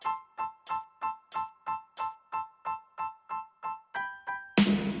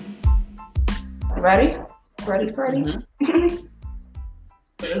Ready? Ready, Freddie? Mm-hmm.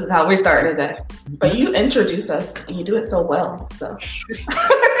 This is how we start today. But you introduce us and you do it so well. So.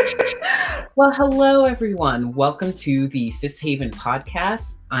 Well, hello, everyone. Welcome to the Sis Haven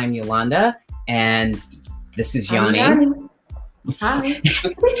podcast. I'm Yolanda, and this is Yanni. Hi.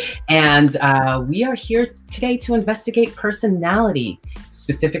 And we are here today to investigate personality,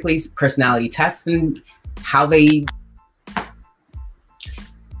 specifically personality tests and how they...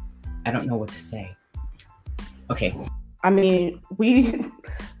 I don't know what to say. Okay. I mean, we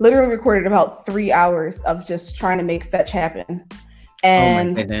literally recorded about 3 hours of just trying to make fetch happen. And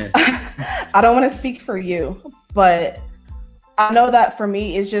oh my goodness. I don't want to speak for you, but I know that for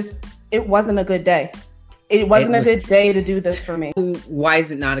me, it wasn't a good day. It wasn't a good day to do this for me. Why is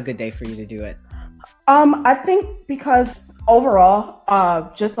it not a good day for you to do it? I think because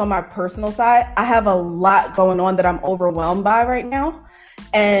overall, just on my personal side, I have a lot going on that I'm overwhelmed by right now.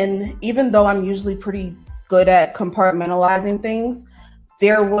 And even though I'm usually pretty good at compartmentalizing things,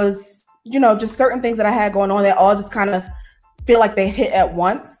 there was, just certain things that I had going on that all just kind of feel like they hit at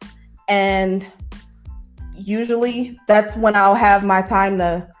once. And usually that's when I'll have my time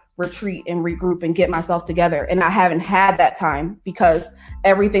to retreat and regroup and get myself together. And I haven't had that time because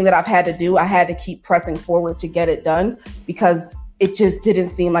everything that I've had to do, I had to keep pressing forward to get it done because it just didn't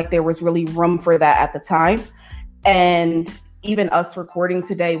seem like there was really room for that at the time. And even us recording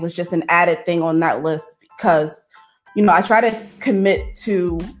today was just an added thing on that list because, I try to commit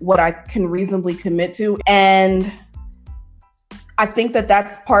to what I can reasonably commit to. And I think that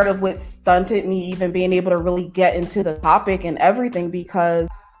that's part of what stunted me even being able to really get into the topic and everything, because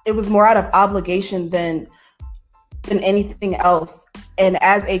it was more out of obligation than anything else. And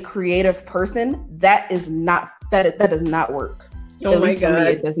as a creative person, that does not work. Oh my God. For me,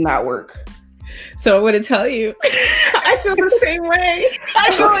 it does not work. So I want to tell you, I feel the same way.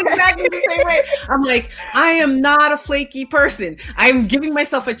 I feel exactly the same way. I'm like, I am not a flaky person. I'm giving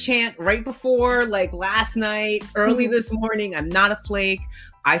myself a chant right before, like last night, early this morning. I'm not a flake.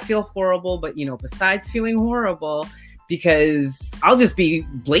 I feel horrible. But, besides feeling horrible, because I'll just be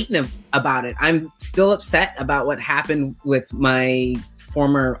blatant about it. I'm still upset about what happened with my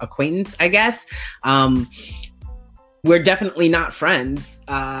former acquaintance, I guess. We're definitely not friends.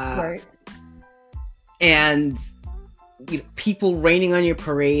 Right. And people raining on your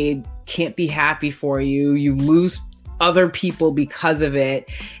parade can't be happy for you. You lose other people because of it.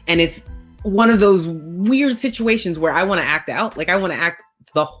 And it's one of those weird situations where I want to act out. Like I want to act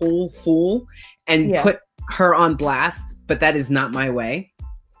the whole fool and put her on blast, but that is not my way.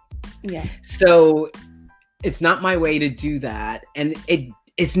 Yeah. So it's not my way to do that. And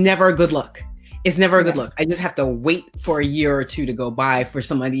it's never a good look. It's never a good look. I just have to wait for a year or two to go by for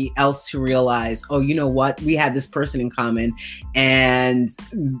somebody else to realize, oh, you know what? We had this person in common and,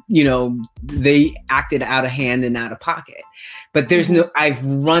 they acted out of hand and out of pocket. But there's I've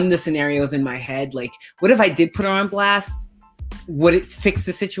run the scenarios in my head. Like, what if I did put her on blast? Would it fix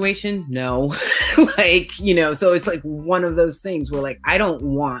the situation? No. So it's like one of those things where like, I don't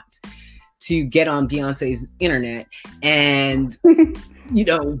want to get on Beyonce's internet and...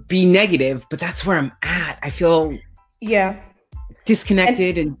 be negative, but that's where I'm at. I feel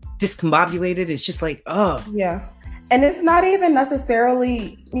disconnected and discombobulated. It's just like, oh. Yeah. And it's not even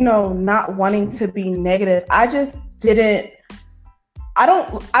necessarily, not wanting to be negative. I just I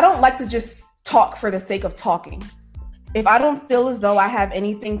don't like to just talk for the sake of talking. If I don't feel as though I have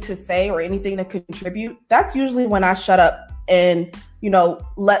anything to say or anything to contribute, that's usually when I shut up and,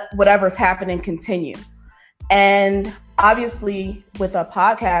 let whatever's happening continue. And obviously with a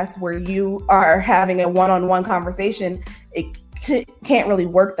podcast where you are having a one-on-one conversation, it can't really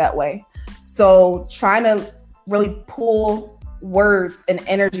work that way. So trying to really pull words and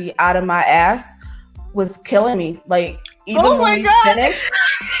energy out of my ass was killing me. Like even when we finished,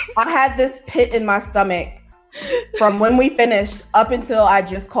 I had this pit in my stomach from when we finished up until I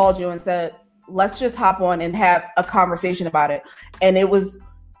just called you and said, let's just hop on and have a conversation about it. And it was,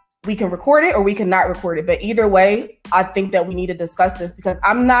 we can record it or we can not record it. But either way, I think that we need to discuss this because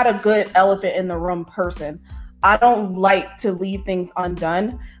I'm not a good elephant in the room person. I don't like to leave things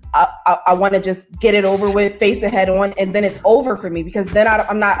undone. I want to just get it over with, face it head on, and then it's over for me because then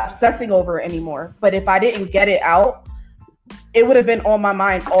I'm not obsessing over it anymore. But if I didn't get it out, it would have been on my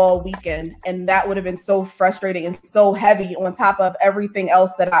mind all weekend. And that would have been so frustrating and so heavy on top of everything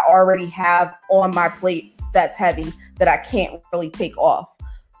else that I already have on my plate that's heavy that I can't really take off.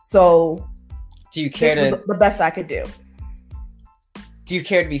 So do you care to the best I could do? Do you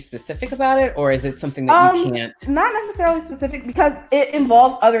care to be specific about it, or is it something that you can't? Not necessarily specific because it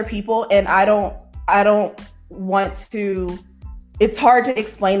involves other people, and I don't want to it's hard to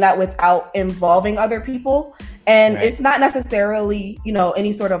explain that without involving other people. And Right. it's not necessarily,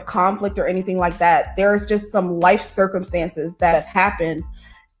 any sort of conflict or anything like that. There's just some life circumstances that have happened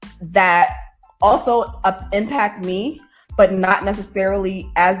that also impact me, but not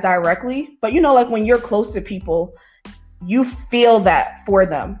necessarily as directly. But, like when you're close to people, you feel that for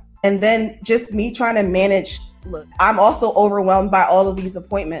them. And then just me trying to manage, look, I'm also overwhelmed by all of these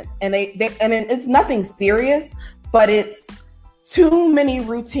appointments. And it's nothing serious, but it's too many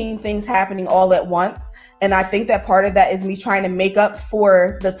routine things happening all at once. And I think that part of that is me trying to make up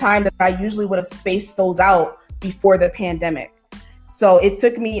for the time that I usually would have spaced those out before the pandemic. So it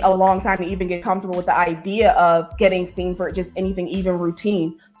took me a long time to even get comfortable with the idea of getting seen for just anything, even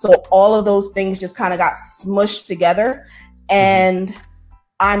routine. So all of those things just kind of got smushed together, and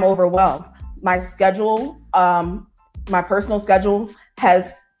I'm overwhelmed. My schedule, my personal schedule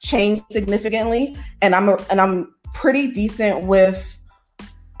has changed significantly, and I'm pretty decent with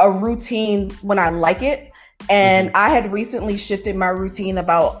a routine when I like it. And I had recently shifted my routine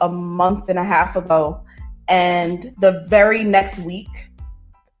about a month and a half ago. And the very next week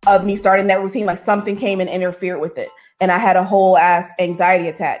of me starting that routine, like something came and interfered with it. And I had a whole ass anxiety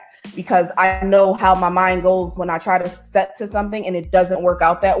attack, because I know how my mind goes when I try to set to something and it doesn't work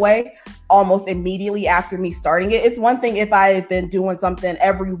out that way almost immediately after me starting it. It's one thing if I had been doing something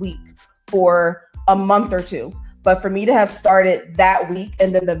every week for a month or two, but for me to have started that week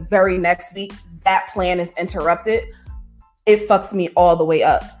and then the very next week, that plan is interrupted, it fucks me all the way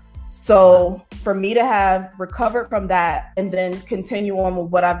up. So for me to have recovered from that and then continue on with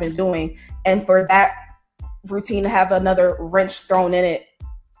what I've been doing, and for that routine to have another wrench thrown in it,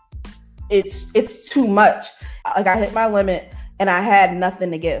 it's too much. Like, I hit my limit and I had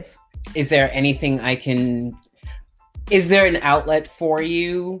nothing to give. Is there anything is there an outlet for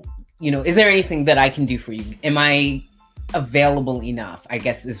you? Is there anything that I can do for you? Am I available enough, I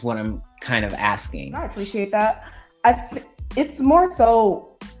guess, is what I'm kind of asking. I appreciate that. It's more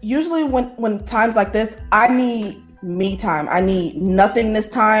so usually when times like this, I need me time. I need nothingness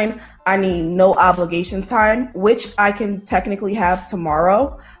time. I need no obligations time, which I can technically have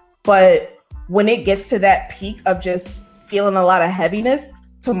tomorrow. But when it gets to that peak of just feeling a lot of heaviness,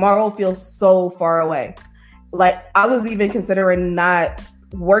 tomorrow feels so far away. Like, I was even considering not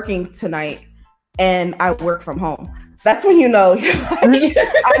working tonight, and I work from home. That's when I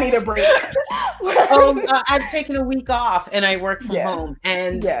need a break. I've taken a week off and I work from home,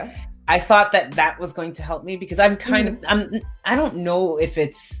 and I thought that was going to help me, because I'm kind of, I don't know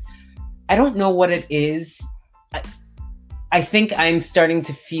what it is. I think I'm starting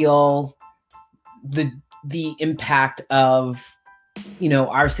to feel the impact of,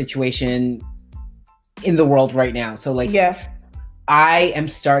 our situation in the world right now. So I am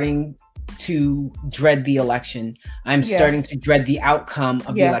starting to dread the election. I'm starting to dread the outcome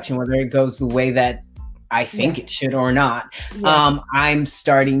of the election, whether it goes the way that I think it should or not. I'm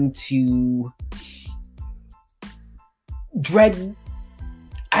starting to dread,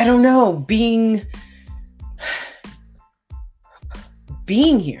 I don't know, being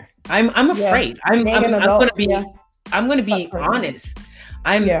here. I'm afraid. I'm going to be honest.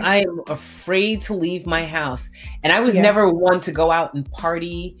 I'm afraid to leave my house. And I was never one to go out and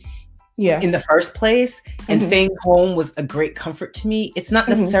party in the first place. And staying home was a great comfort to me. It's not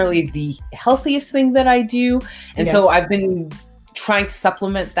necessarily the healthiest thing that I do. And so I've been trying to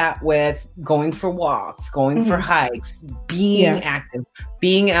supplement that with going for walks, going for hikes, being active,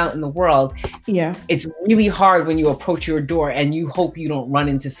 being out in the world. It's really hard when you approach your door and you hope you don't run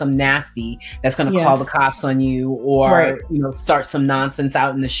into some nasty that's going to call the cops on you, or start some nonsense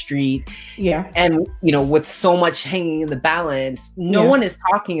out in the street. And with so much hanging in the balance, no one is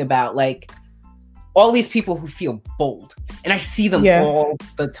talking about like all these people who feel bold, and I see them all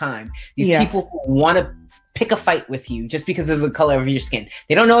the time. These people who want to pick a fight with you just because of the color of your skin.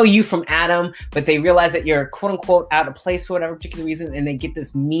 They don't know you from Adam, but they realize that you're quote unquote out of place for whatever particular reason, and they get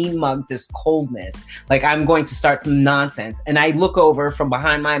this mean mug, this coldness. Like, I'm going to start some nonsense. And I look over from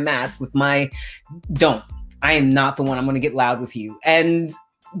behind my mask with I am not the one. I'm going to get loud with you. And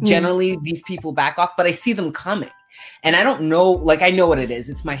generally these people back off, but I see them coming. And I don't know, like, I know what it is.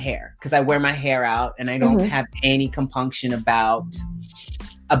 It's my hair, because I wear my hair out and I don't have any compunction about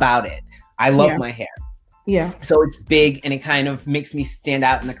it. I love my hair. So it's big and it kind of makes me stand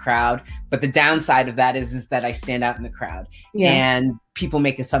out in the crowd. But the downside of that is that I stand out in the crowd. And people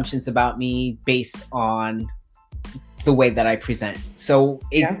make assumptions about me based on the way that I present. So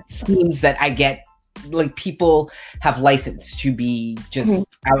it seems that I get, like, people have license to be just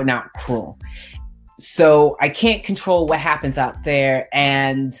out and out cruel. So I can't control what happens out there.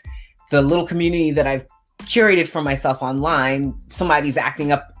 And the little community that I've curated for myself online, somebody's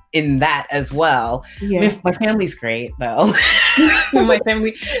acting up in that as well. Yeah. I mean, my family's great though. my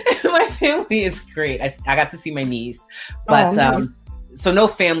family is great. I got to see my niece, but so no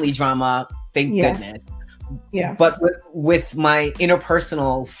family drama, thank goodness. Yeah. But with my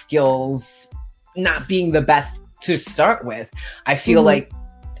interpersonal skills not being the best to start with, I feel like,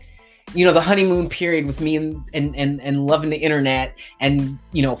 you know, the honeymoon period with me and loving the internet and,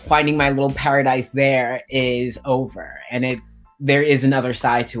 you know, finding my little paradise there is over. And there is another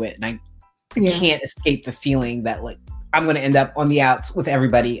side to it. And I can't escape the feeling that like, I'm going to end up on the outs with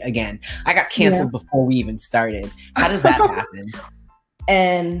everybody again. I got canceled before we even started. How does that happen?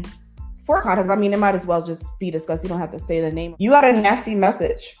 And for context, I mean, it might as well just be discussed. You don't have to say the name. You got a nasty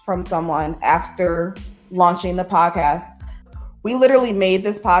message from someone after launching the podcast. We literally made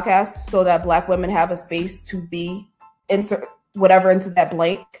this podcast so that Black women have a space to be insert whatever into that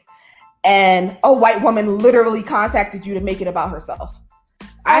blank. And a white woman literally contacted you to make it about herself.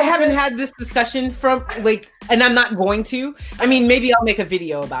 I haven't had this discussion from like, and I'm not going to. I mean, maybe I'll make a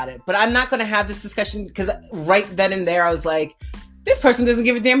video about it, but I'm not going to have this discussion because right then and there I was like, this person doesn't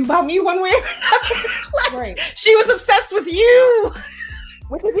give a damn about me one way or another. Like, right. She was obsessed with you.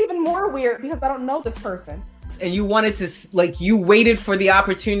 Which is even more weird because I don't know this person. And you wanted to, like, you waited for the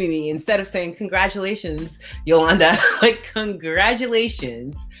opportunity instead of saying, congratulations, Yolanda, like,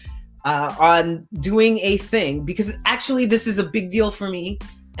 congratulations on doing a thing, because actually this is a big deal for me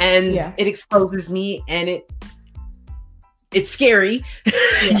and it exposes me and it's scary.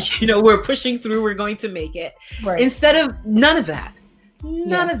 You know, we're pushing through, we're going to make it. Right. Instead of none of that.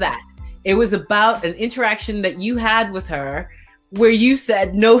 None of that. It was about an interaction that you had with her where you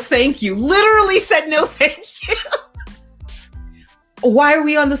said, no, thank you. Literally said, no, thank you. Why are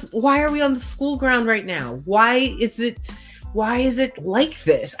we on this? Why are we on the school ground right now? Why is it like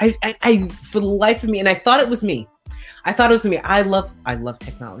this? I for the life of me, and I thought it was me. I love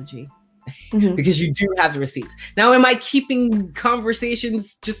technology because you do have the receipts. Now, am I keeping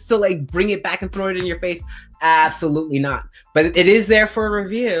conversations just to like bring it back and throw it in your face? Absolutely not. But it is there for a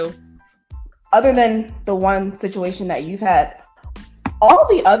review. Other than the one situation that you've had, all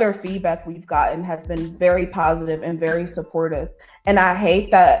the other feedback we've gotten has been very positive and very supportive. And I hate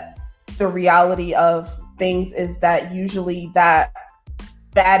that the reality of things is that usually that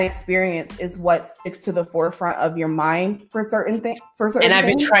bad experience is what sticks to the forefront of your mind for certain things. And I've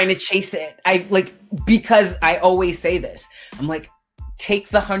been trying to chase it. Because I always say this, I'm like, take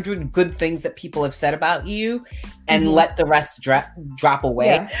the 100 good things that people have said about you and let the rest drop away.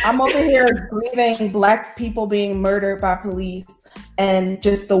 Yeah. I'm over here grieving Black people being murdered by police and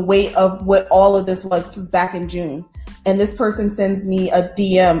just the weight of what all of this was. This was back in June. And this person sends me a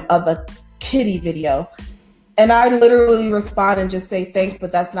DM of a kitty video. And I literally respond and just say, thanks,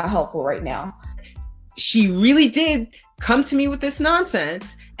 but that's not helpful right now. She really did come to me with this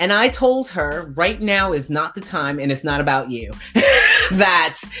nonsense. And I told her right now is not the time and it's not about you.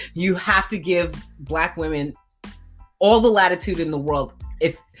 That you have to give Black women all the latitude in the world.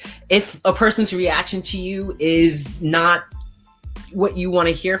 If a person's reaction to you is not what you want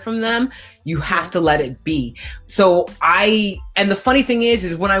to hear from them, you have to let it be. So and the funny thing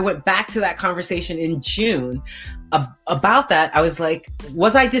is when I went back to that conversation in June about that, I was like,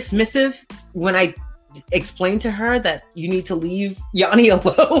 was I dismissive when I explained to her that you need to leave Yanni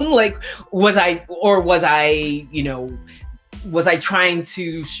alone? Like, was I trying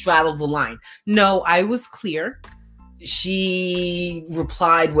to straddle the line? No, I was clear. She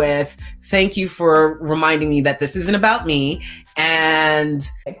replied with, thank you for reminding me that this isn't about me. And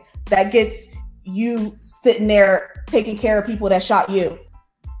that gets you sitting there taking care of people that shot you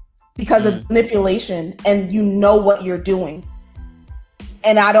because of manipulation, and you know what you're doing.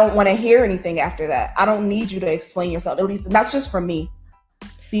 And I don't want to hear anything after that. I don't need you to explain yourself. At least that's just for me.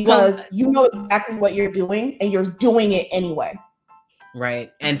 Because you know exactly what you're doing and you're doing it anyway.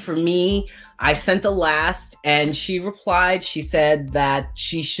 Right. And for me, I sent the last and she replied, she said that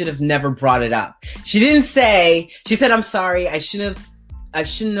she should have never brought it up. She didn't say, she said, I'm sorry, I shouldn't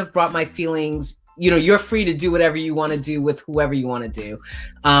have brought my feelings. You know, you're free to do whatever you want to do with whoever you want to do.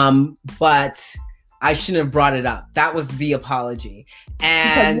 But I shouldn't have brought it up. That was the apology.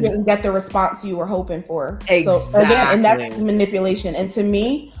 And because you didn't get the response you were hoping for. Exactly. So again, and that's manipulation. And to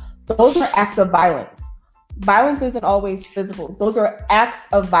me, those are acts of violence. Violence isn't always physical. Those are acts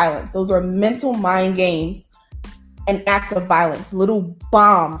of violence. Those are mental mind games and acts of violence. Little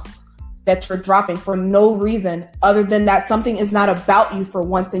bombs that you're dropping for no reason other than that something is not about you for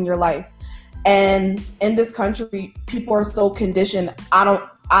once in your life. And in this country, people are so conditioned. I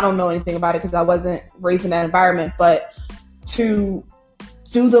don't know anything about it because I wasn't raised in that environment, but to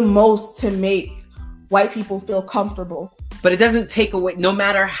do the most to make white people feel comfortable. But it doesn't take away, no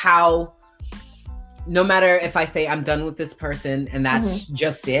matter if I say I'm done with this person and that's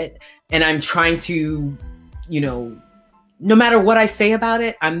just it, and I'm trying to, no matter what I say about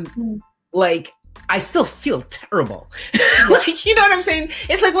it, I'm like, I still feel terrible. Like, you know what I'm saying?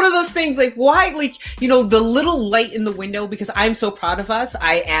 It's like one of those things, like, why, like, the little light in the window, because I'm so proud of us.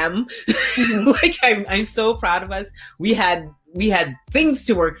 I am. Like, I'm so proud of us. We had things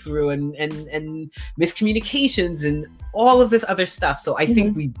to work through and miscommunications and all of this other stuff. So I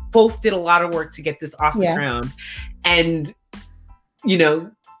think we both did a lot of work to get this off the ground. And,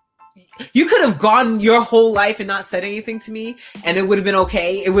 you could have gone your whole life and not said anything to me, and it would have been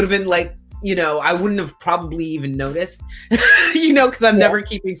okay. It would have been like, I wouldn't have probably even noticed, because I'm never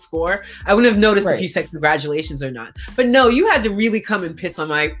keeping score. I wouldn't have noticed if you said congratulations or not. But no, you had to really come and piss on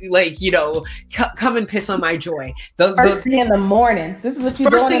my, come and piss on my joy. First thing in the morning. This is what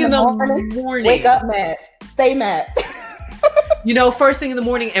you're doing in the morning. Wake up mad. Stay mad. First thing in the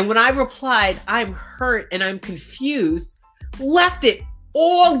morning. And when I replied, I'm hurt and I'm confused, left it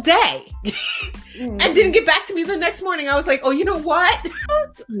all day and didn't get back to me the next morning. I was like, oh, you know what?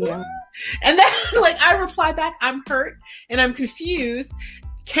 And then I replied back, I'm hurt and I'm confused.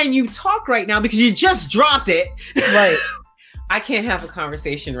 Can you talk right now? Because you just dropped it. Right. I can't have a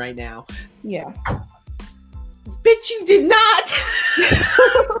conversation right now. Yeah. Bitch, you did not.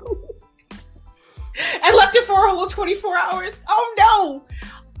 And left it for a whole 24 hours. Oh no.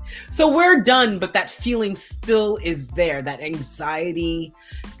 So we're done, but that feeling still is there. That anxiety,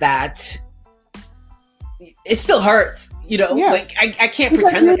 that it still hurts, like I can't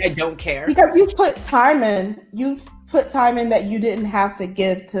pretend like I don't care. Because you've put time in that you didn't have to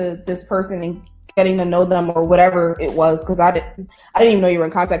give to this person and getting to know them or whatever it was. Cause I didn't even know you were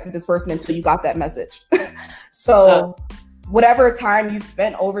in contact with this person until you got that message. So whatever time you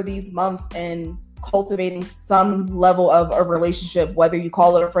spent over these months and cultivating some level of a relationship, whether you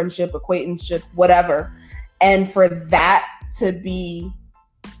call it a friendship, acquaintanceship, whatever, and for that to be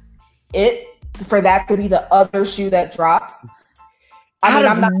it, for that to be the other shoe that drops.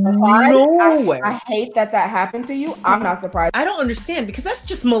 I'm not surprised. I hate that happened to you. I'm not surprised. I don't understand, because that's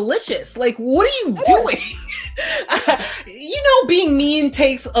just malicious. Like, what are you doing? Being mean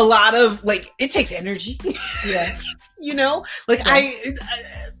takes a lot of, it takes energy. Yeah. Yeah.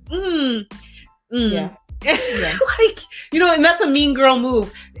 And that's a mean girl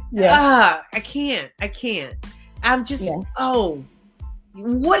move. Yeah. I can't. I'm just,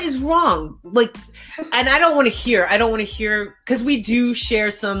 what is wrong? And I don't want to hear, because we do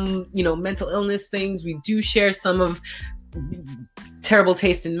share some, mental illness things. We do share some of terrible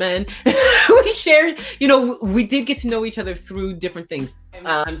taste in men. We share, we did get to know each other through different things.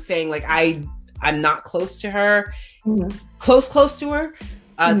 I'm saying, I'm not close to her, close to her.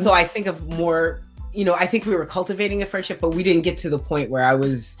 So I think of more, I think we were cultivating a friendship, but we didn't get to the point where I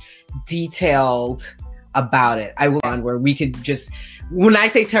was detailed about it. I will on where we could just, when I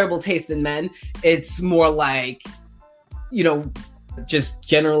say terrible taste in men, it's more like, just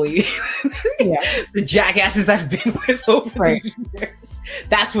generally the jackasses I've been with over the years.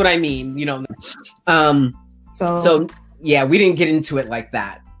 That's what I mean, So yeah, we didn't get into it like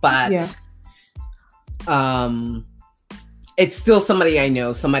that, but it's still somebody I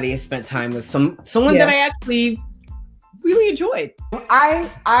know, somebody I spent time with, someone that I actually really enjoyed.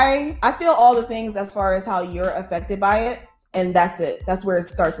 I feel all the things as far as how you're affected by it, and that's it. That's where it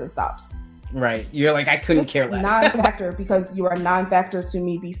starts and stops. Right. You're like, I couldn't care less. Non-factor, because you are non-factor to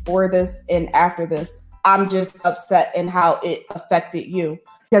me before this and after this. I'm just upset in how it affected you,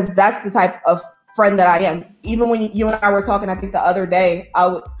 because that's the type of friend that I am. Even when you and I were talking, I think the other day,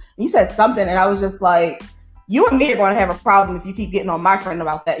 you said something and I was just like, you and me are going to have a problem if you keep getting on my friend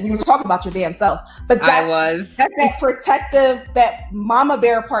about that. You were talking about your damn self. But that's that protective, that mama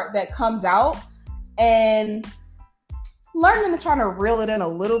bear part that comes out, and learning to try to reel it in a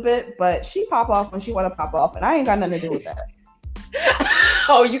little bit, but she pop off when she want to pop off, and I ain't got nothing to do with that.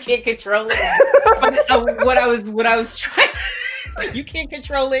 Oh, you can't control it. What I was trying, you can't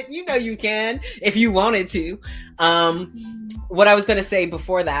control it. You can if you wanted to. What I was going to say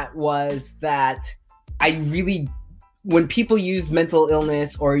before that was that I really, when people use mental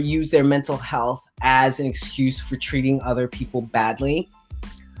illness or use their mental health as an excuse for treating other people badly,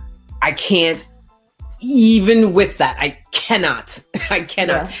 I can't, even with that, I cannot.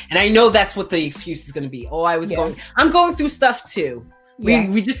 Yeah. And I know that's what the excuse is going to be. Oh, I'm going through stuff too.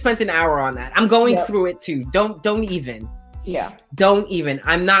 We just spent an hour on that. I'm going through it too. Don't even. Yeah. Don't even.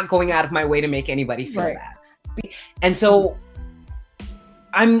 I'm not going out of my way to make anybody feel bad. And so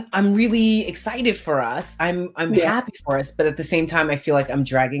I'm really excited for us. I'm happy for us, but at the same time, I feel like I'm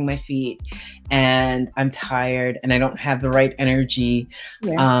dragging my feet, and I'm tired, and I don't have the right energy.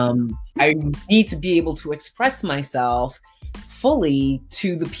 Yeah. I need to be able to express myself fully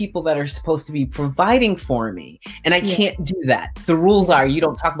to the people that are supposed to be providing for me, and I can't do that. The rules are you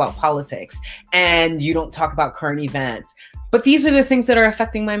don't talk about politics, and you don't talk about current events. But these are the things that are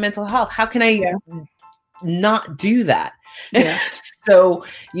affecting my mental health. How can I not do that? Yeah. So,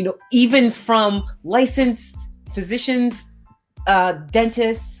 even from licensed physicians,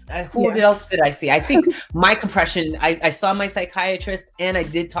 dentists, who else did I see? I think my compression, I saw my psychiatrist and I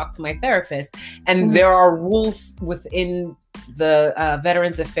did talk to my therapist, and there are rules within the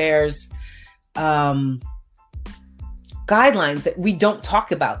Veterans Affairs guidelines that we don't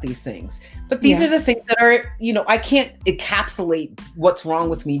talk about these things. But these are the things that are, I can't encapsulate what's wrong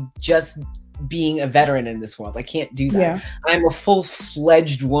with me just being a veteran in this world. I can't do that. Yeah. I'm a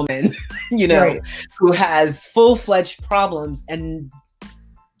full-fledged woman, who has full-fledged problems, and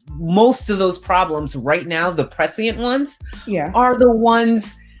most of those problems right now, the prescient ones, are the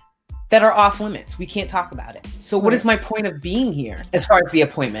ones that are off limits. We can't talk about it. So what is my point of being here as far as the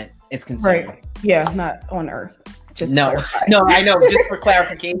appointment is concerned? Right. Yeah, not on Earth. Just no, I know. Just for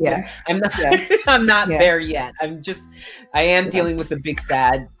clarification, I'm not. I'm not there yet. I am dealing with the big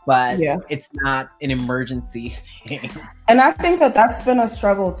sad, but it's not an emergency thing. And I think that that's been a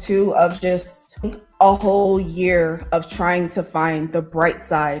struggle too, of just a whole year of trying to find the bright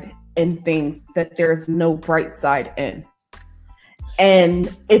side in things that there's no bright side in.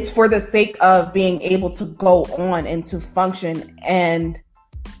 And it's for the sake of being able to go on and to function, and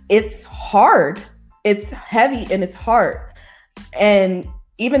it's hard. It's heavy and it's hard. And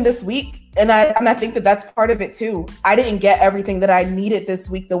even this week, and I think that that's part of it too. I didn't get everything that I needed this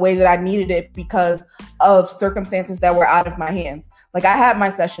week the way that I needed it because of circumstances that were out of my hands. Like, I had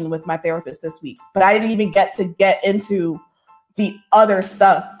my session with my therapist this week, but I didn't even get into the other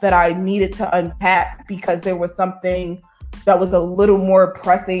stuff that I needed to unpack because there was something that was a little more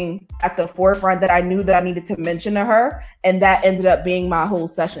pressing at the forefront that I knew that I needed to mention to her. And that ended up being my whole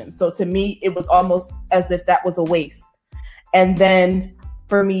session. So to me, it was almost as if that was a waste. And then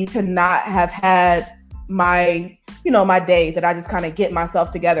for me to not have had my, my day that I just kind of get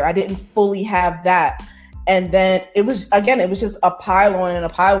myself together, I didn't fully have that. And then it was just a pile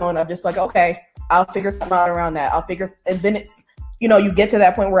on of just like, okay, I'll figure something out around that. And then it's, you get to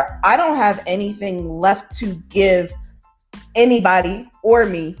that point where I don't have anything left to give anybody or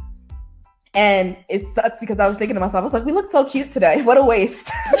me. And it sucks because I was thinking to myself, I was like, we look so cute today. What a waste.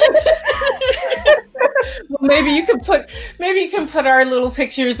 Well, maybe you can put our little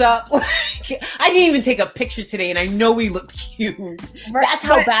pictures up. I didn't even take a picture today, and I know we look cute. Right. That's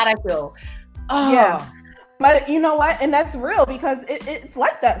how bad I feel. Oh. Yeah. But you know what? And that's real because it's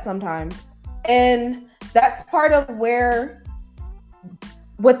like that sometimes. And that's part of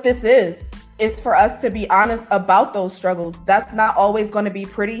what this is for us to be honest about those struggles. That's not always going to be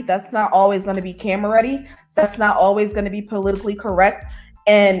pretty. That's not always going to be camera ready. That's not always going to be politically correct.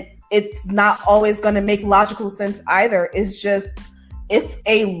 And it's not always going to make logical sense either. It's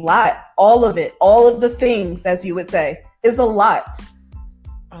a lot. All of it, all of the things, as you would say, is a lot.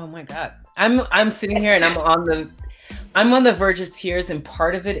 Oh my God. I'm sitting here and I'm on the verge of tears, and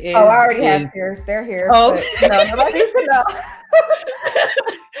part of it is. Oh, I already have tears. They're here. Oh, nobody needs to know.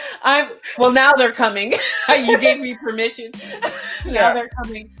 Well, now they're coming. You gave me permission. Now they're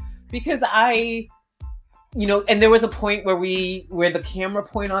coming because and there was a point where the camera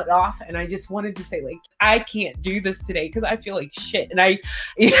pointed off, and I just wanted to say, like, I can't do this today because I feel like shit, and I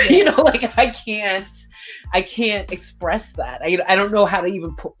can't express that. I don't know how to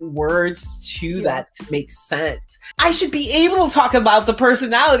even put words to that to make sense. I should be able to talk about the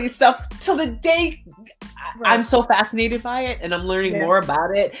personality stuff till the day. Right. I'm so fascinated by it, and I'm learning more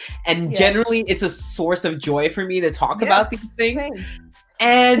about it. And generally, it's a source of joy for me to talk about these things. Same.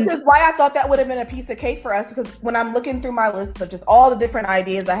 And this is why I thought that would have been a piece of cake for us, because when I'm looking through my list of just all the different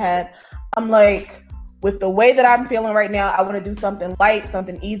ideas I had, I'm like, with the way that I'm feeling right now, I want to do something light,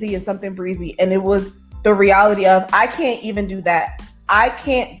 something easy, and something breezy. And it was the reality of, I can't even do that. I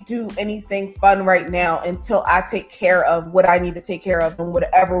can't do anything fun right now until I take care of what I need to take care of in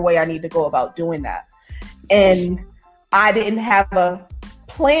whatever way I need to go about doing that. And I didn't have a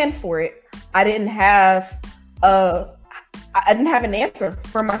plan for it. I didn't have an answer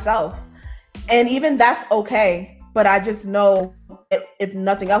for myself. And even that's okay. But I just know if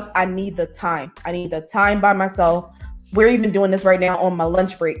nothing else, I need the time. I need the time by myself. We're even doing this right now on my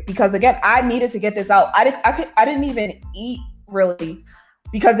lunch break because, again, I needed to get this out. I didn't even eat really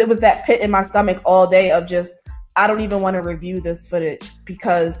because it was that pit in my stomach all day of just I don't even want to review this footage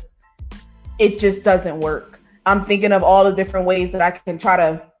because it just doesn't work. I'm thinking of all the different ways that I can try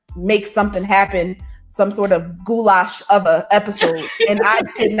to make something happen, some sort of goulash of an episode, and I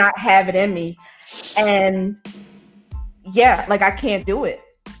did not have it in me. And yeah, like I can't do it.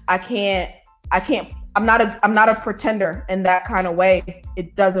 I can't. I'm not a pretender in that kind of way.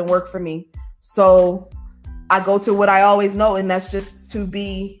 It doesn't work for me. So I go to what I always know, and that's just to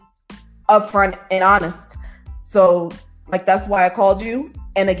be upfront and honest. So like, that's why I called you.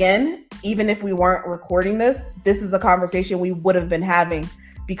 And again, even if we weren't recording this is a conversation we would have been having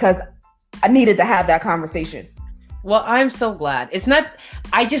because I needed to have that conversation. Well, I'm so glad. It's not,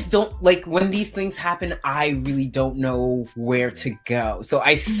 I just don't, like, when these things happen, I really don't know where to go. So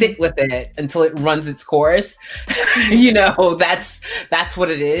I sit with it until it runs its course. You know, that's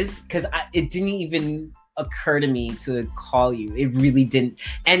what it is. Because it didn't even occur to me to call you. It really didn't.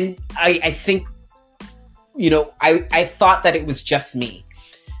 And I think, you know, I thought that it was just me.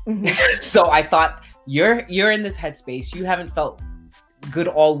 Mm-hmm. So I thought, you're in this headspace. You haven't felt good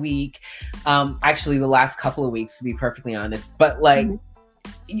all week. Actually the last couple of weeks, to be perfectly honest, but like,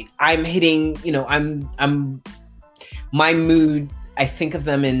 I'm hitting, you know, I'm my mood, I think of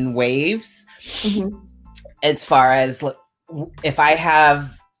them in waves. As far as if I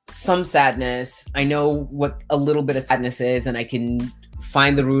have some sadness, I know what a little bit of sadness is and I can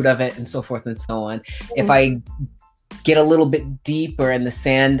find the root of it and so forth and so on. If I get a little bit deeper and the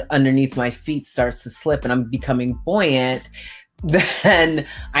sand underneath my feet starts to slip and I'm becoming buoyant, then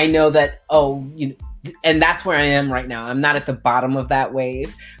I know that, oh, you know, and that's where I am right now. I'm not at the bottom of that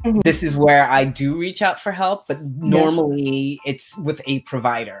wave. This is where I do reach out for help, but normally it's with a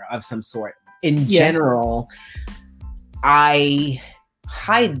provider of some sort. In general, I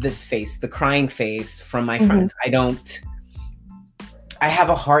hide this face, the crying face, from my friends. I have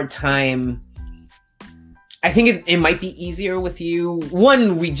a hard time. I think it might be easier with you.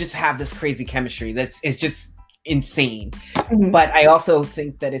 One, we just have this crazy chemistry it's just insane. But I also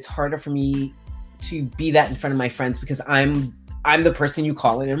think that it's harder for me to be that in front of my friends because I'm the person you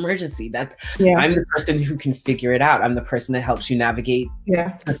call in an emergency. I'm the person who can figure it out. I'm the person that helps you navigate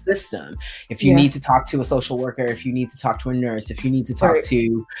the system. If you need to talk to a social worker, if you need to talk to a nurse, if you need to talk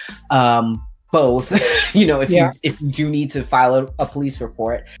to both, you know, if you do need to file a police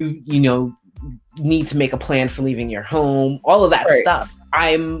report, you know, need to make a plan for leaving your home, all of that stuff.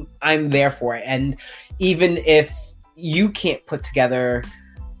 I'm there for it. And even if you can't put together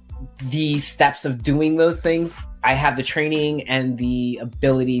the steps of doing those things, I have the training and the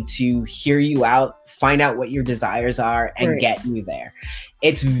ability to hear you out, find out what your desires are, and get you there.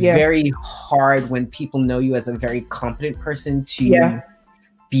 It's very hard when people know you as a very competent person to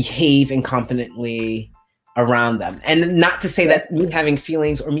behave incompetently around them. And not to say that me having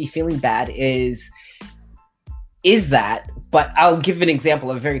feelings or me feeling bad is that, but I'll give an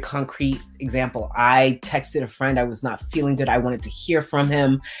example, a very concrete example. I texted a friend. I was not feeling good. I wanted to hear from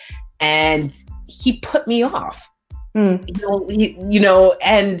him and he put me off. You know,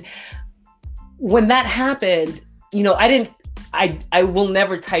 and when that happened, you know, I will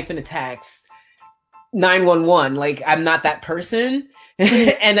never type in a text 911. Like, I'm not that person.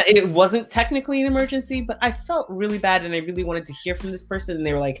 And it wasn't technically an emergency, but I felt really bad and I really wanted to hear from this person. And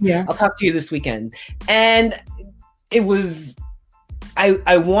they were like, I'll talk to you this weekend. And it was,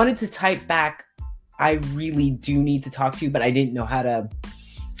 I wanted to type back, I really do need to talk to you, but I didn't know how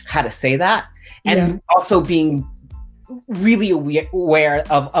to say that. And also being really aware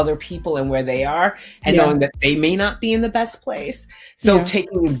of other people and where they are and knowing that they may not be in the best place. So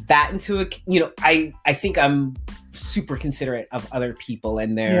taking that into account, you know, I think I'm super considerate of other people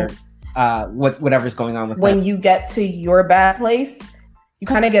and their whatever's going on with them. When you get to your bad place, you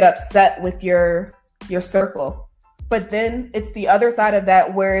kind of get upset with your circle. But then it's the other side of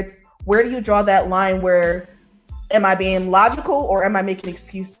that where it's, where do you draw that line where am I being logical or am I making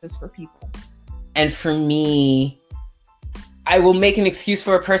excuses for people? And for me, I will make an excuse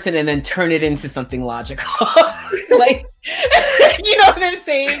for a person and then turn it into something logical. Like, you know what I'm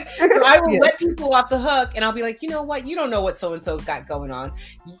saying? I will let people off the hook and I'll be like, you know what? You don't know what so-and-so's got going on.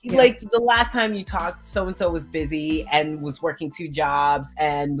 Like the last time you talked, so-and-so was busy and was working 2 jobs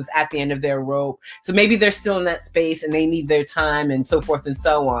and was at the end of their rope. So maybe they're still in that space and they need their time and so forth and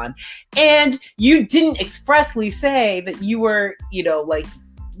so on. And you didn't expressly say that you were, you know, like,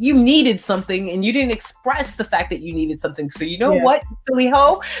 you needed something and you didn't express the fact that you needed something. So you know what, silly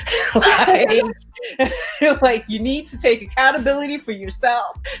hoe? Like you need to take accountability for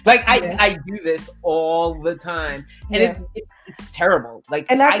yourself. Like I do this all the time. And it's terrible. Like,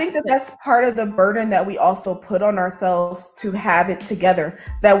 and I think that that's part of the burden that we also put on ourselves to have it together,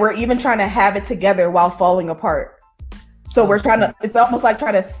 that we're even trying to have it together while falling apart. So we're trying to, it's almost like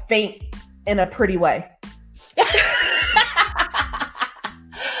trying to faint in a pretty way.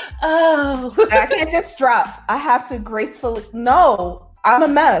 Oh, I can't just drop. I have to gracefully, no, I'm a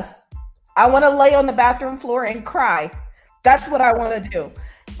mess. I want to lay on the bathroom floor and cry. That's what I want to do.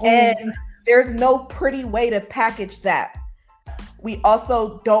 And there's no pretty way to package that. We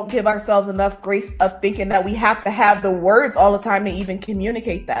also don't give ourselves enough grace of thinking that we have to have the words all the time to even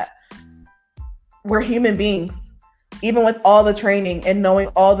communicate that. We're human beings. Even with all the training and knowing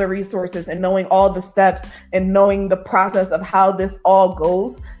all the resources and knowing all the steps and knowing the process of how this all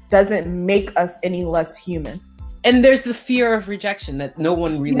goes doesn't make us any less human. And there's the fear of rejection that no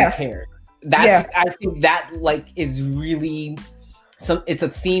one really cares. That's I think that like is really it's a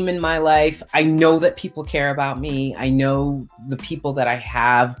theme in my life. I know that people care about me. I know the people that I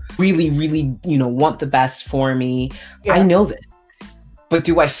have really, really, want the best for me. Yeah. I know this. But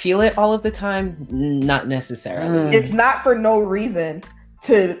do I feel it all of the time? Not necessarily. It's not for no reason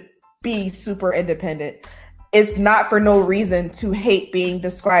to be super independent. It's not for no reason to hate being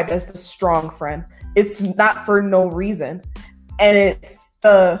described as the strong friend. It's not for no reason. And it's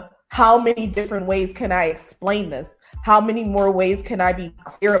how many different ways can I explain this? How many more ways can I be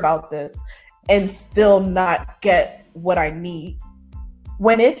clear about this and still not get what I need?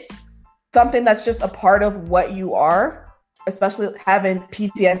 When it's something that's just a part of what you are, especially having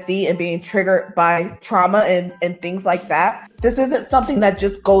PTSD and being triggered by trauma and things like that, this isn't something that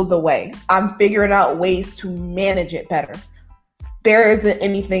just goes away. I'm figuring out ways to manage it better. There isn't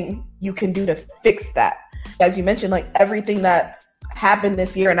anything you can do to fix that. As you mentioned, like everything that's happened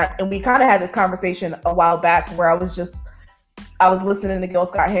this year, and we kind of had this conversation a while back where I was listening to Gil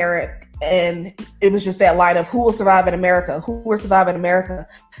Scott-Heron, and it was just that line of who will survive in America, who will survive in America.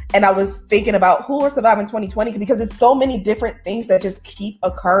 And I was thinking about who will survive in 2020 because there's so many different things that just keep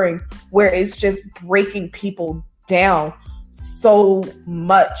occurring where it's just breaking people down so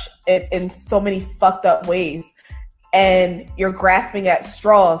much in so many fucked up ways. And you're grasping at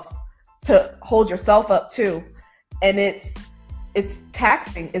straws to hold yourself up too. And it's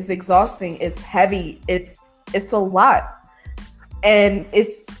taxing, it's exhausting, it's heavy, it's a lot. And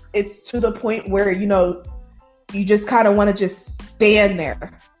it's to the point where, you just kind of want to just stand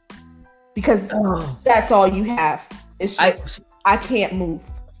there because that's all you have. It's just, I can't move.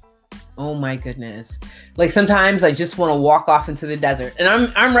 Oh my goodness. Like sometimes I just want to walk off into the desert and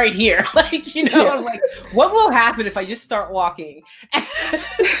I'm right here. I'm like, what will happen if I just start walking? I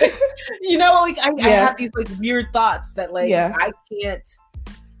have these like weird thoughts that like, I can't,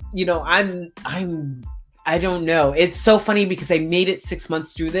 I don't know. It's so funny because I made it 6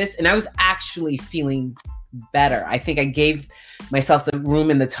 months through this and I was actually feeling better. I think I gave myself the room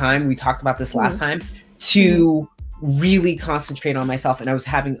and the time, we talked about this last time, to really concentrate on myself, and I was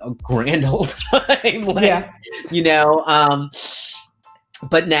having a grand old time.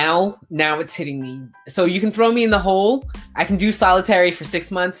 But now it's hitting me. So you can throw me in the hole. I can do solitary for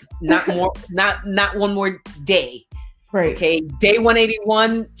 6 months, not more, not one more day. Right. Okay. Day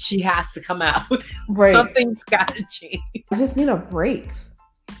 181, she has to come out. Right. Something's got to change. I just need a break.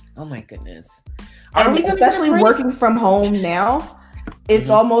 Oh my goodness. Especially working from home now, it's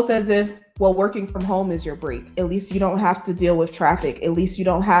almost as if, working from home is your break. At least you don't have to deal with traffic. At least you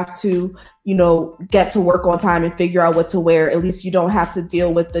don't have to, get to work on time and figure out what to wear. At least you don't have to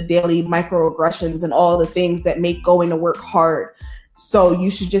deal with the daily microaggressions and all the things that make going to work hard. So you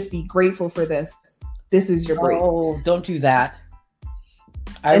should just be grateful for this. This is your break. Oh, don't do that.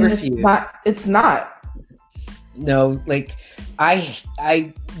 I refuse. It's not. No, like I,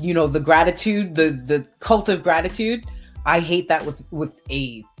 the gratitude, the cult of gratitude, I hate that with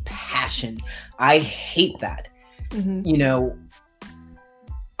a passion. I hate that.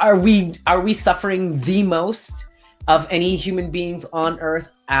 Are we suffering the most of any human beings on earth?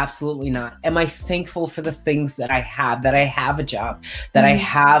 Absolutely not. Am I thankful for the things that I have a job, that I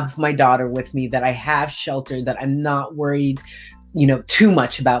have my daughter with me, that I have shelter, that I'm not worried, too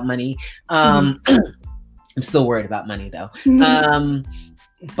much about money. I'm still worried about money though.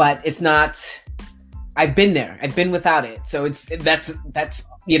 But it's not, I've been there. I've been without it. So that's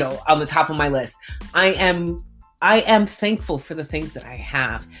on the top of my list. I am thankful for the things that I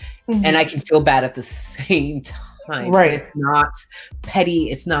have, and I can feel bad at the same time. Right. It's not petty.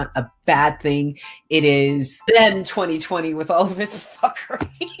 It's not a bad thing. It is then 2020 with all of its fuckery.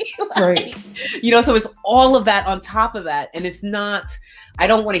 Right. So it's all of that on top of that. And it's not, I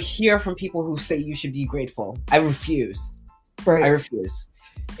don't want to hear from people who say you should be grateful. I refuse. Right. I refuse.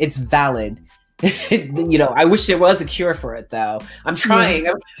 It's valid. You know, I wish there was a cure for it though. I'm trying.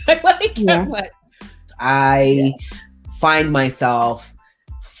 I find myself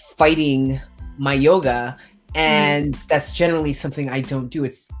fighting my yoga, and that's generally something I don't do.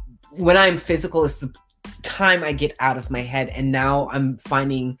 It's when I'm physical, it's the time I get out of my head, and now I'm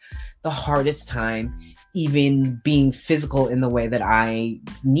finding the hardest time even being physical in the way that I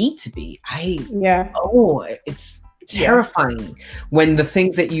need to be. It's terrifying when the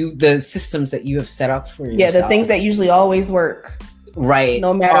things that the systems that you have set up for yourself, the things that usually always work, right,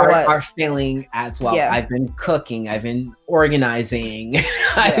 no matter what, are failing as well. I've been cooking, I've been organizing,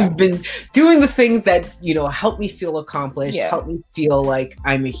 I've been doing the things that, you know, help me feel accomplished, help me feel like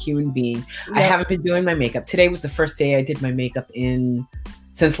I'm a human being. I haven't been doing my makeup. Today was the first day I did my makeup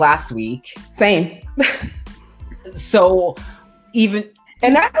since last week. Same. So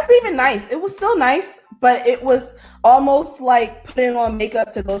and that was even nice. It was still nice, but it was almost like putting on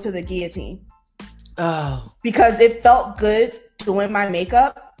makeup to go to the guillotine. Oh, because it felt good doing my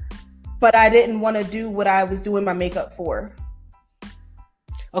makeup, but I didn't want to do what I was doing my makeup for.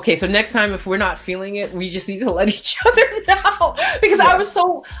 Okay, so next time, if we're not feeling it, we just need to let each other know. Because I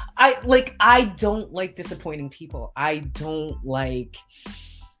don't like disappointing people. I don't.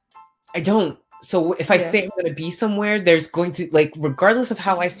 So if I say I'm going to be somewhere, there's going to, like, regardless of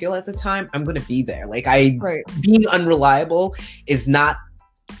how I feel at the time, I'm going to be there. Like, being unreliable is not,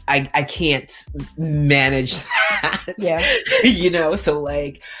 I can't manage that. Yeah. You know, so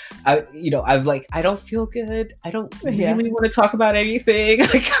like, I don't feel good. I don't really want to talk about anything.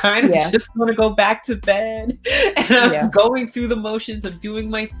 I kind of just want to go back to bed, and I'm going through the motions of doing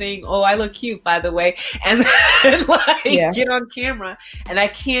my thing. Oh, I look cute, by the way. And then get on camera. And I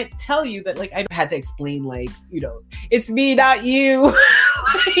can't tell you that, like, I had to explain, like, you know, it's me, not you.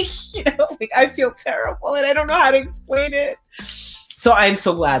 Like, you know, like, I feel terrible and I don't know how to explain it. So I'm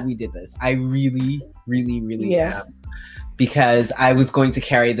so glad we did this. I really, really, really am. Because I was going to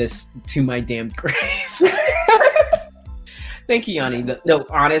carry this to my damned grave. Thank you, Yanni. No,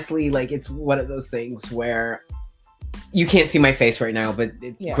 honestly, like, it's one of those things where you can't see my face right now, but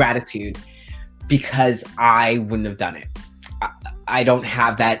gratitude, because I wouldn't have done it. I don't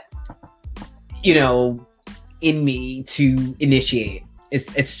have that, you know, in me to initiate.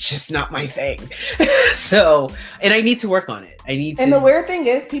 It's just not my thing. So, and I need to work on it. And the weird thing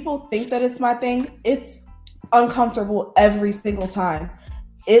is, people think that it's my thing. It's uncomfortable every single time.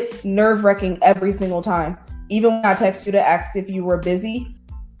 It's nerve-wracking every single time. Even when I text you to ask if you were busy,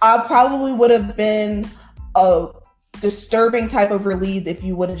 I probably would have been a disturbing type of relief if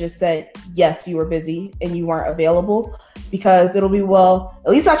you would have just said, yes, you were busy and you weren't available, because it'll be, well,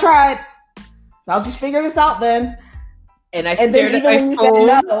 at least I tried. I'll just figure this out then. And then even when you said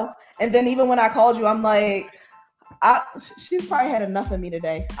no, and then even when I called you, I'm like, she's probably had enough of me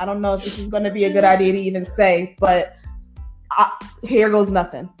today. I don't know if this is going to be a good idea to even say, but here goes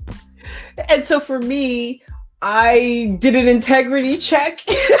nothing. And so for me, I did an integrity check.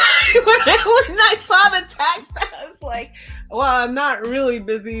 when I saw the text, I was like, well, I'm not really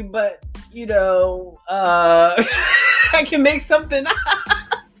busy, but, you know, I can make something up.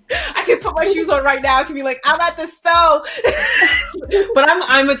 I can put my shoes on right now. I can be like, I'm at the stove. But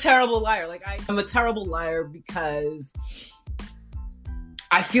I'm a terrible liar. Like, I'm a terrible liar because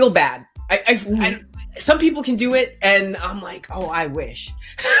I feel bad. I some people can do it, and I'm like, oh, I wish.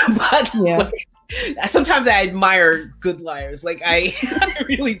 But like, sometimes I admire good liars. Like, I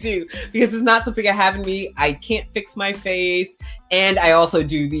really do, because it's not something I have in me. I can't fix my face, and I also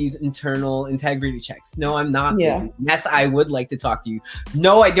do these internal integrity checks. No, I'm not busy. Yes, I would like to talk to you.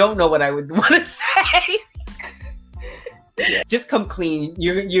 No, I don't know what I would want to say. Just come clean.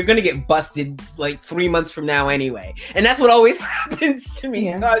 You're gonna get busted like 3 months from now anyway, and that's what always happens to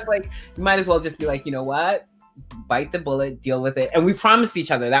me. So I was like, you might as well just be like, you know what? Bite the bullet, deal with it. And we promised each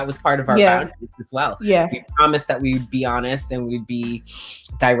other that was part of our boundaries as well. We promised that we would be honest and we'd be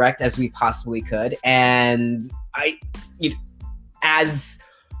direct as we possibly could. And as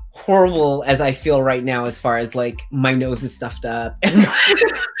horrible as I feel right now, as far as like my nose is stuffed up, and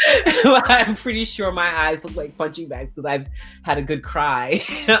I'm pretty sure my eyes look like punching bags because I've had a good cry.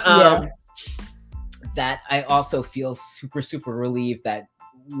 That I also feel super, super relieved that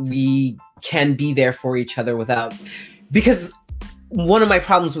we can be there for each other because one of my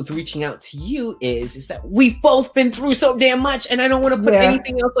problems with reaching out to you is that we've both been through so damn much, and I don't want to put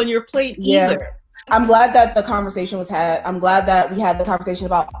anything else on your plate either. I'm glad that the conversation was had. I'm glad that we had the conversation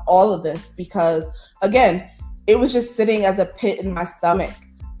about all of this, because again, it was just sitting as a pit in my stomach,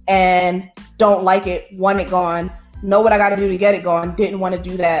 and don't like it, want it gone, know what I got to do to get it gone, didn't want to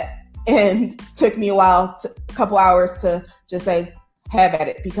do that. And took me a couple hours to just say, have at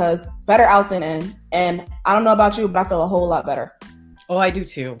it, because better out than in. And I don't know about you, but I feel a whole lot better. Oh, I do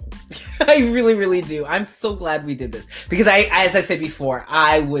too. I really, really do. I'm so glad we did this because as I said before,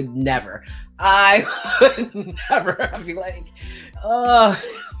 I would never I'd be like, oh.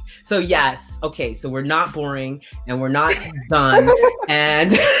 So yes, okay. So we're not boring and we're not done.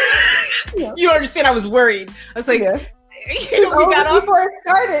 And Yeah. you don't understand. I was worried. I was like, Yeah. we got off before it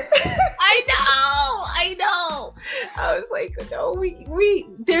started. I know. I was like, no, we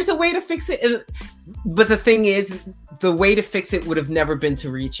there's a way to fix it. But the thing is, the way to fix it would have never been to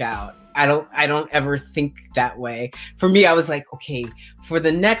reach out. I don't ever think that way. For me, I was like, okay, for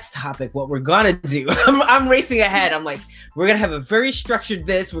the next topic, what we're gonna do, I'm racing ahead. I'm like, we're gonna have a very structured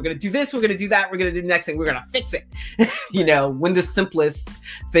this, we're gonna do this, we're gonna do that, we're gonna do the next thing, we're gonna fix it. You know, when the simplest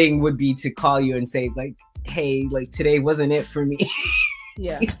thing would be to call you and say like, hey, like today wasn't it for me.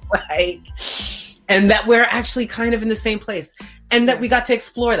 Yeah. Like, and that we're actually kind of in the same place and that we got to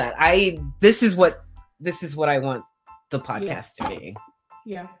explore that. This is what I want the podcast to be.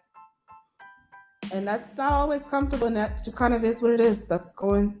 Yeah. And that's not always comfortable, and that just kind of is what it is. That's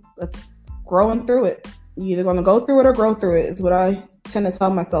growing through it. You're either going to go through it or grow through it, is what I tend to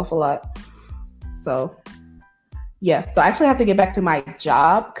tell myself a lot. So, yeah. So I actually have to get back to my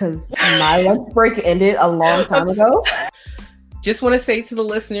job because my lunch break ended a long time ago. Just want to say to the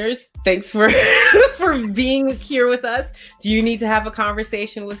listeners, thanks for being here with us. Do you need to have a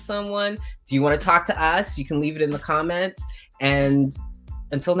conversation with someone? Do you want to talk to us? You can leave it in the comments. And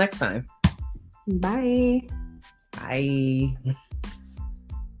until next time. Bye. Bye.